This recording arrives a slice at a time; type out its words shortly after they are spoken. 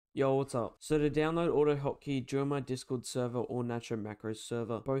Yo, what's up? So to download AutoHotkey, join my Discord server or Natro Macros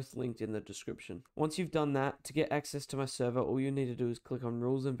server, both linked in the description. Once you've done that, to get access to my server, all you need to do is click on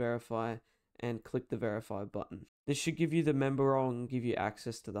Rules and Verify and click the Verify button. This should give you the member role and give you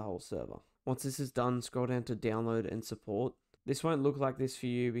access to the whole server. Once this is done, scroll down to Download and Support. This won't look like this for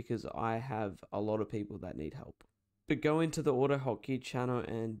you because I have a lot of people that need help. But go into the AutoHotkey channel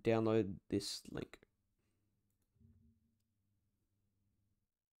and download this link.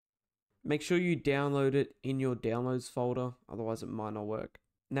 Make sure you download it in your downloads folder, otherwise it might not work.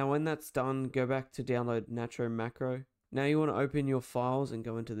 Now when that's done, go back to download Natro Macro. Now you want to open your files and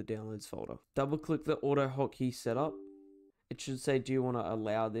go into the downloads folder. Double click the AutoHotkey setup. It should say, do you want to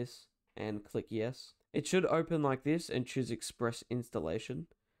allow this? And click yes. It should open like this and choose Express Installation.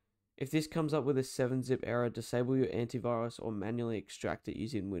 If this comes up with a 7-zip error, disable your antivirus or manually extract it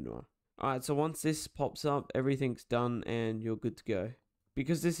using WinRAR. Alright, so once this pops up, everything's done and you're good to go.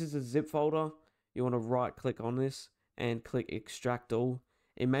 Because this is a zip folder, you want to right click on this and click extract all.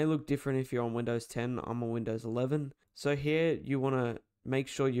 It may look different if you're on Windows 10, I'm on Windows 11. So here you want to make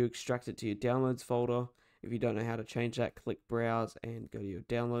sure you extract it to your downloads folder. If you don't know how to change that, click browse and go to your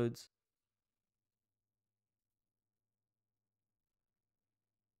downloads.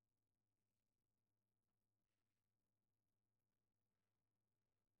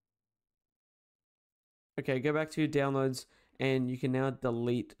 Okay, go back to your downloads and you can now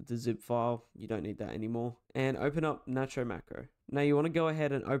delete the zip file. You don't need that anymore. And open up Natro Macro. Now you want to go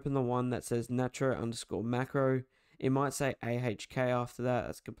ahead and open the one that says Natro_macro. It might say AHK after that.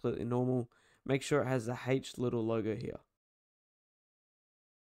 That's completely normal. Make sure it has the H little logo here.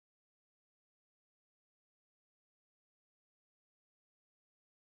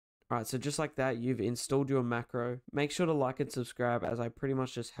 Alright, so just like that, you've installed your macro. Make sure to like and subscribe as I pretty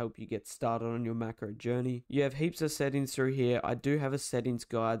much just help you get started on your macro journey. You have heaps of settings through here. I do have a settings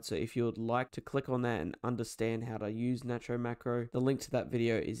guide, so if you would like to click on that and understand how to use Natro Macro, the link to that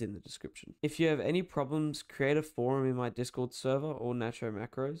video is in the description. If you have any problems, create a forum in my Discord server or Natro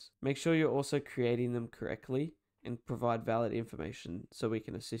Macros. Make sure you're also creating them correctly and provide valid information so we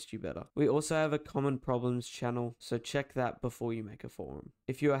can assist you better. We also have a common problems channel, so check that before you make a forum.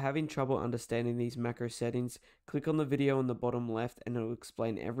 If you are having trouble understanding these macro settings, click on the video on the bottom left and it will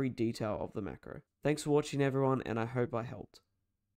explain every detail of the macro. Thanks for watching everyone, and I hope I helped.